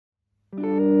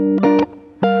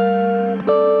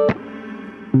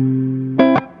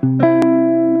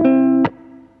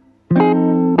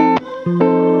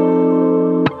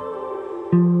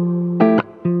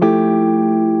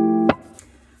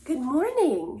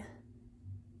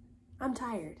I'm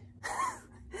tired.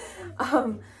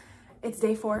 It's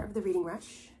day 4 of the reading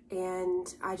rush,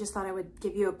 and I just thought I would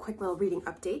give you a quick little reading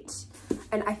update.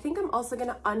 And I think I'm also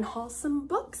gonna unhaul some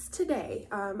books today.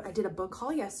 I did a book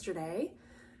haul yesterday.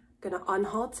 Gonna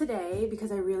unhaul today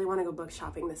because I really want to go book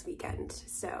shopping this weekend.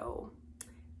 So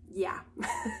yeah.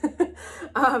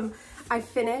 I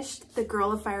finished The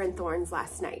Girl of Fire and Thorns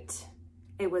last night.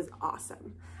 It was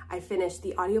awesome. I finished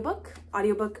the audiobook.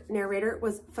 Audiobook narrator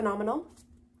was phenomenal.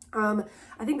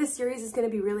 I think this series is going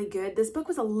to be really good. This book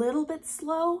was a little bit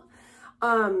slow,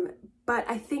 but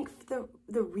I think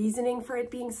the reasoning for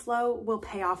it being slow will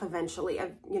pay off eventually.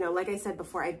 You know, like I said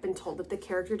before, I've been told that the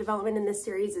character development in this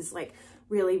series is like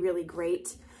really, really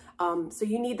great. So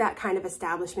you need that kind of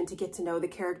establishment to get to know the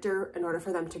character in order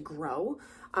for them to grow.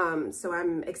 So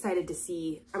I'm excited to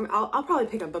see. I'll probably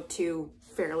pick up book 2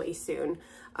 fairly soon.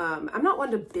 I'm not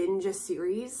one to binge a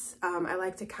series. I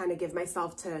like to kind of give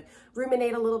myself to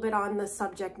ruminate a little bit on the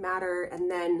subject matter,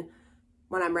 and then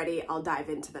when I'm ready, I'll dive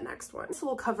into the next one. This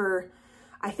will cover,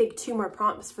 I think, 2 more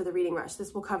prompts for the reading rush.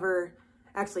 This will cover,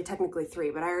 actually technically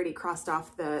 3, but I already crossed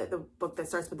off the book that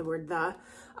starts with the word the.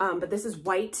 But this is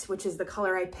white, which is the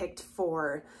color I picked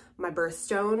for my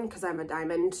birthstone because I'm a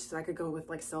diamond, so I could go with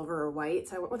like silver or white.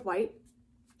 So I went with white.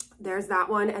 There's that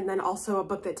one. And then also a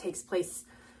book that takes place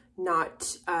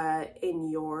not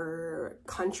in your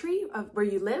country of where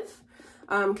you live,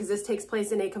 because this takes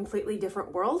place in a completely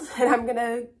different world, and I'm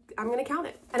gonna count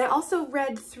it. And I also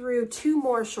read through 2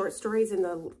 more short stories in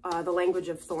the language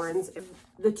of thorns.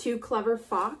 The 2 Clever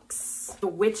Fox, The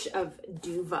Witch of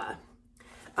Duva.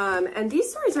 And these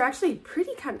stories are actually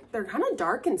they're kind of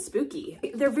dark and spooky.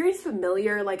 They're very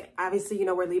familiar, like obviously you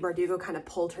know where Leigh Bardugo kind of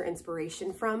pulled her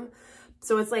inspiration from.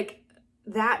 So it's like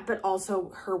that, but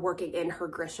also her working in her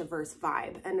Grishaverse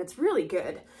vibe, and it's really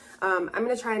good. I'm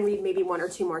gonna try and read maybe 1 or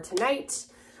 2 more tonight.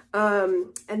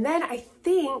 And then I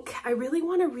think I really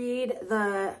want to read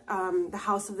the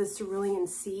House of the Cerulean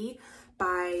Sea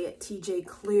by TJ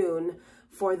Klune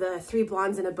for the 3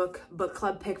 Blondes in a Book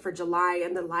club pick for July,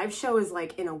 and the live show is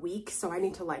like in a week, so I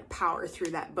need to like power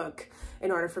through that book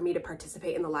in order for me to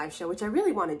participate in the live show, which I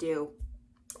really want to do.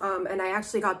 And I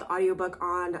actually got the audiobook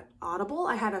on Audible.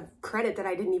 I had a credit that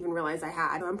I didn't even realize I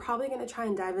had. I'm probably going to try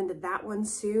and dive into that one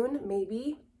soon,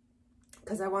 maybe,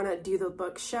 because I want to do the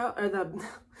book show, or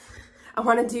I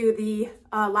want to do the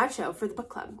live show for the book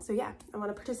club. So yeah, I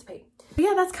want to participate. But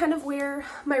yeah, that's kind of where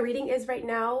my reading is right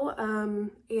now.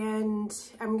 And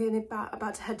I'm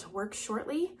about to head to work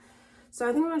shortly. So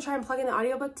I think I'm going to try and plug in the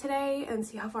audiobook today and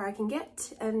see how far I can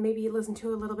get, and maybe listen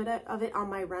to a little bit of it on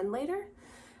my run later.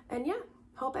 And yeah,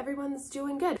 hope everyone's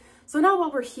doing good. So now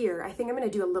while we're here, I think I'm going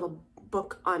to do a little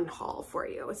book unhaul for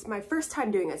you. It's my first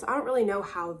time doing it, so I don't really know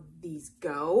how these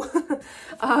go. So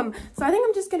I think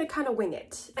I'm just going to kind of wing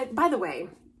it. And by the way,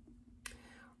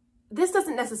 this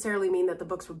doesn't necessarily mean that the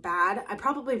books were bad. I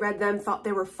probably read them, thought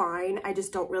they were fine. I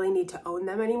just don't really need to own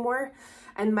them anymore.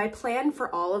 And my plan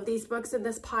for all of these books in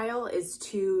this pile is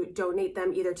to donate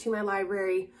them either to my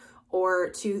library or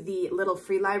to the little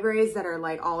free libraries that are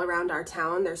like all around our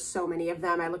town. There's so many of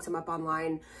them. I looked them up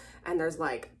online, and there's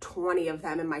like 20 of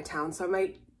them in my town. So I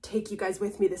might take you guys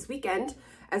with me this weekend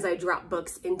as I drop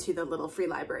books into the little free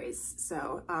libraries,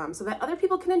 so so that other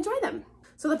people can enjoy them.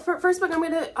 So the first book I'm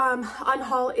gonna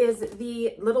unhaul is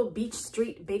The Little Beach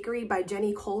Street Bakery by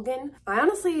Jenny Colgan. I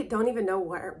honestly don't even know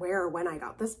where or when I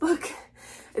got this book.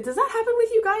 Does that happen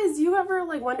with you guys? Do you ever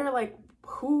like wonder like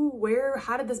who, where,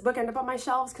 how did this book end up on my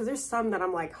shelves? Because there's some that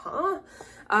I'm like, huh?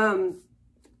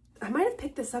 I might have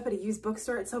picked this up at a used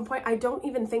bookstore at some point. I don't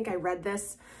even think I read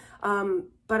this,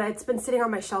 but it's been sitting on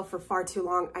my shelf for far too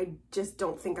long. I just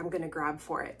don't think I'm gonna grab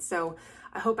for it. So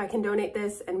I hope I can donate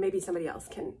this, and maybe somebody else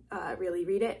can really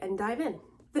read it and dive in.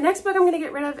 The next book I'm gonna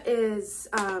get rid of is,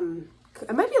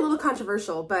 it might be a little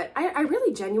controversial, but I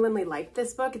really genuinely liked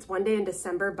this book. It's One Day in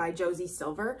December by Josie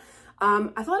Silver.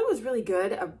 I thought it was really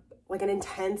good. Like an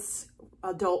intense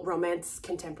adult romance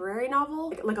contemporary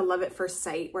novel, like a love at first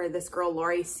sight, where this girl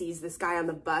Laurie sees this guy on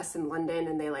the bus in London,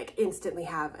 and they like instantly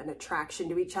have an attraction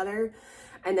to each other,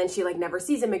 and then she like never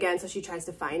sees him again, so she tries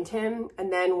to find him.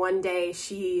 And then one day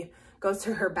she goes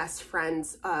to her best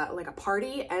friend's like a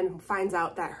party and finds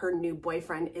out that her new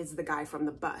boyfriend is the guy from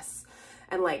the bus,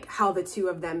 and like how the 2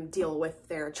 of them deal with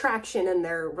their attraction and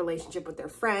their relationship with their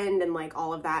friend and like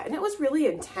all of that. And it was really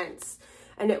intense,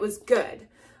 and it was good.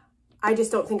 I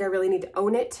just don't think I really need to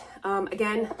own it.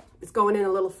 Again, it's going in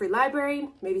a little free library.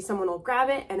 Maybe someone will grab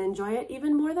it and enjoy it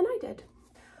even more than I did.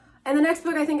 And the next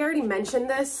book, I think I already mentioned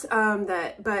this,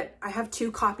 but I have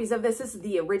 2 copies of this. This is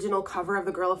the original cover of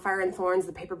The Girl of Fire and Thorns,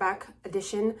 the paperback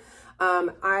edition.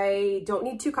 I don't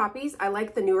need 2 copies. I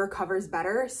like the newer covers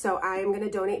better, so I am going to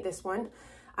donate this one.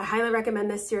 I highly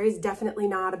recommend this series. Definitely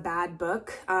not a bad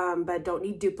book, but don't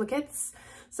need duplicates.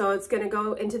 So it's going to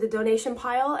go into the donation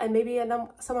pile, and maybe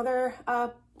some other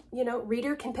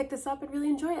reader can pick this up and really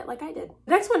enjoy it like I did.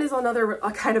 The next one is another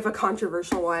kind of a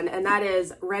controversial one, and that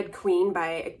is Red Queen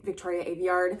by Victoria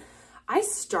Aveyard. I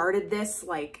started this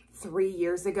like 3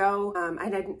 years ago.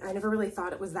 I never really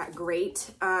thought it was that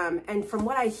great. And from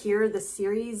what I hear, the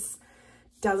series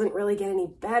doesn't really get any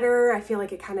better. I feel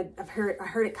like I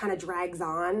heard it kind of drags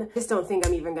on. I just don't think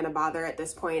I'm even gonna bother at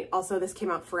this point. Also, this came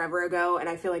out forever ago, and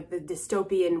I feel like the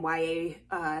dystopian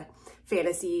YA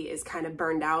fantasy is kind of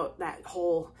burned out. That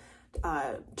whole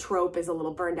trope is a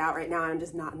little burned out right now, and I'm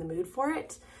just not in the mood for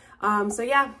it. So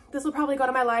yeah, this will probably go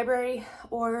to my library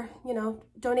or,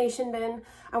 donation bin.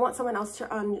 I want someone else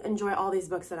to enjoy all these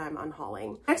books that I'm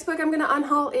unhauling. Next book I'm gonna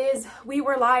unhaul is We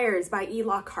Were Liars by E.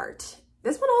 Lockhart.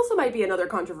 This one also might be another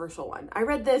controversial one. I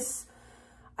read this,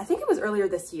 I think it was earlier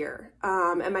this year,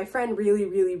 and my friend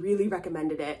really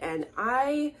recommended it, and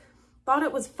I thought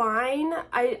it was fine.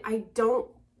 I don't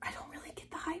really get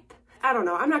the hype. I don't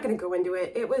know. I'm not going to go into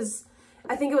it.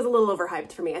 I think it was a little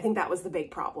overhyped for me. I think that was the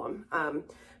big problem.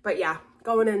 But yeah,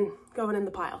 going in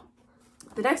the pile.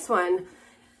 The next one,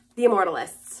 The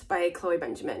Immortalists by Chloe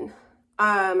Benjamin.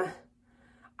 I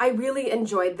really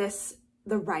enjoyed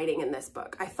the writing in this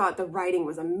book. I thought the writing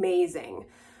was amazing.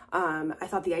 I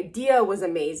thought the idea was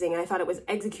amazing, and I thought it was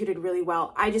executed really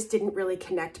well. I just didn't really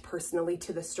connect personally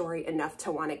to the story enough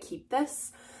to want to keep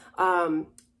this.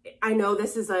 I know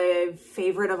this is a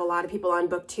favorite of a lot of people on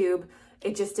BookTube.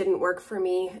 It just didn't work for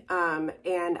me.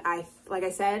 And like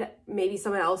I said, maybe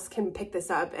someone else can pick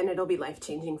this up and it'll be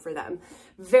life-changing for them.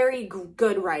 Very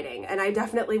good writing. And I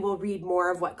definitely will read more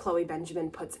of what Chloe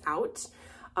Benjamin puts out.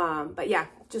 But yeah,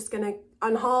 just gonna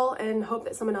unhaul and hope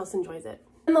that someone else enjoys it.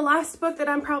 And the last book that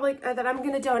I'm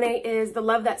gonna donate is The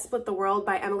Love That Split the World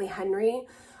by Emily Henry.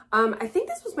 I think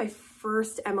this was my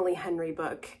first Emily Henry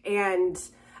book, and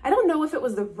I don't know if it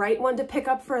was the right one to pick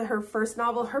up for her first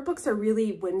novel. Her books are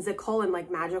really whimsical and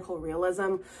like magical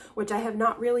realism, which I have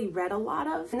not really read a lot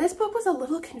of. And this book was a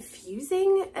little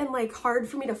confusing and like hard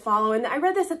for me to follow. And I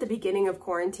read this at the beginning of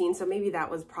quarantine, so maybe that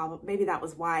was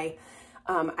why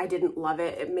I didn't love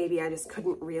it. Maybe I just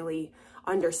couldn't really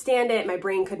understand it. My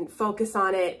brain couldn't focus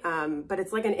on it. But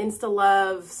it's like an Insta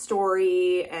love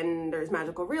story, and there's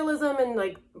magical realism and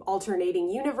like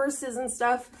alternating universes and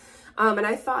stuff. And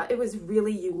I thought it was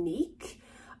really unique,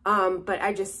 but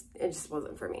it just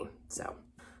wasn't for me. So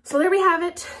there we have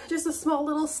it. Just a small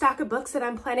little stack of books that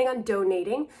I'm planning on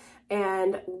donating.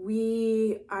 And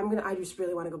I just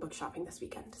really want to go book shopping this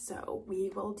weekend. So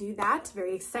we will do that.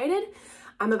 Very excited.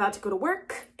 I'm about to go to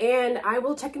work, and I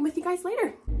will check in with you guys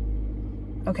later.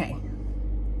 Okay.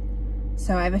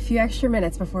 So I have a few extra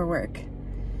minutes before work.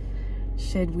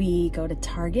 Should we go to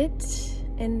Target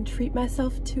and treat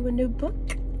myself to a new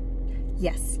book?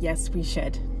 Yes, we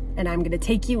should. And I'm gonna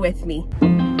take you with me.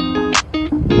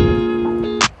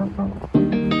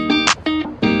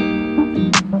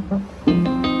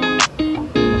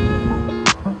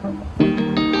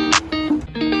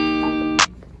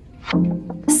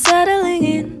 Settling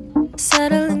in,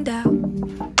 settling down.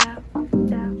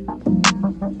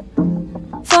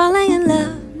 Falling in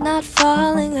love, not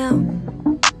falling out.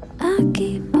 I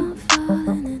keep on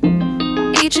falling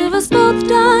in. Each of us both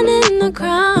done in the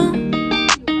crown.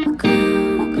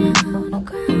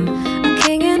 A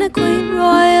king and a queen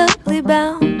royally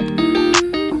bound.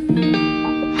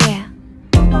 Yeah.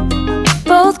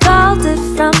 Both called it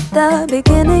from the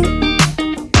beginning.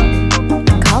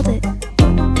 Called it.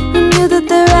 Knew that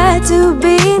there had to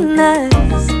be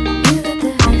nice. Knew that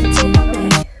there had to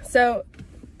be. So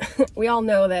we all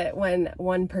know that when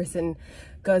one person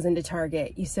goes into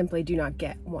Target, you simply do not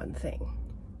get one thing.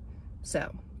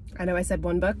 So I know I said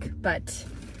one book, but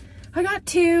I got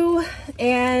 2,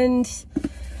 and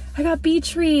I got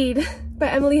Beach Read by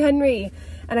Emily Henry.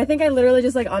 And I think I literally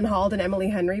just like unhauled an Emily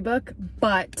Henry book,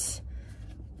 but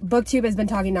BookTube has been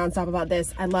talking nonstop about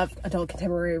this. I love adult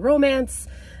contemporary romance,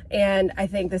 and I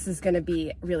think this is going to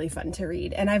be really fun to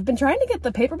read. And I've been trying to get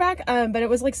the paperback, but it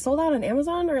was like sold out on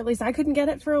Amazon, or at least I couldn't get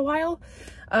it for a while.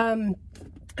 And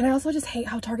I also just hate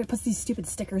how Target puts these stupid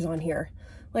stickers on here.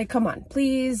 Like, come on,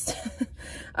 please.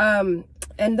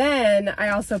 And then I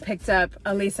also picked up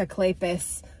a Lisa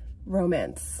Kleypas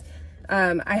romance.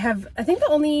 I think the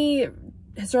only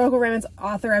historical romance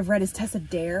author I've read is Tessa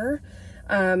Dare.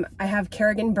 I have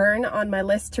Kerrigan Byrne on my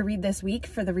list to read this week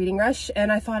for the reading rush,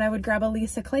 and I thought I would grab a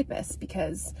Lisa Kleypas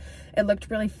because it looked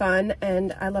really fun,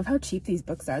 and I love how cheap these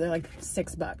books are. They're like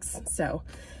 $6, so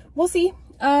we'll see.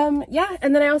 Yeah,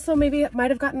 and then I also maybe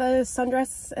might have gotten a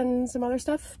sundress and some other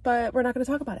stuff, but we're not going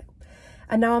to talk about it.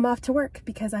 And now I'm off to work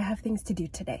because I have things to do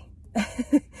today.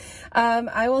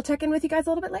 I will check in with you guys a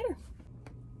little bit later.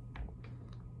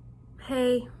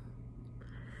 Hey.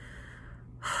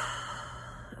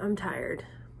 I'm tired.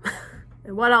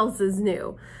 And what else is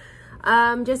new?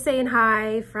 Just saying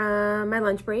hi from my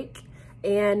lunch break.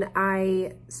 And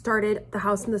I started The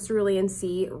House in the Cerulean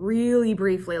Sea really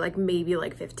briefly, like maybe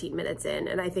like 15 minutes in.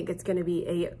 And I think it's going to be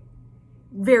a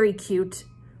very cute,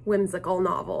 whimsical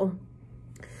novel.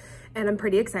 And I'm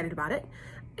pretty excited about it.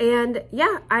 And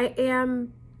yeah, I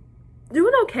am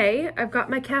doing okay. I've got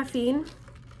my caffeine.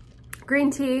 Green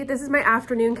tea. This is my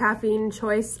afternoon caffeine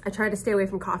choice. I try to stay away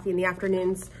from coffee in the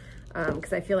afternoons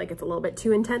because I feel like it's a little bit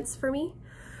too intense for me.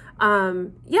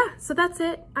 Yeah, so that's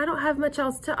it. I don't have much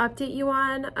else to update you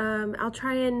on. I'll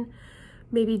try and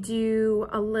maybe do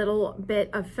a little bit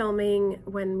of filming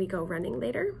when we go running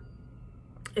later,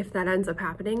 if that ends up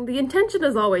happening. The intention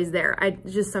is always there.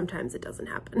 Just sometimes it doesn't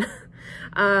happen.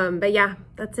 But yeah,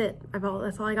 that's it.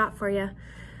 That's all I got for you.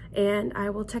 And I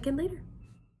will check in later.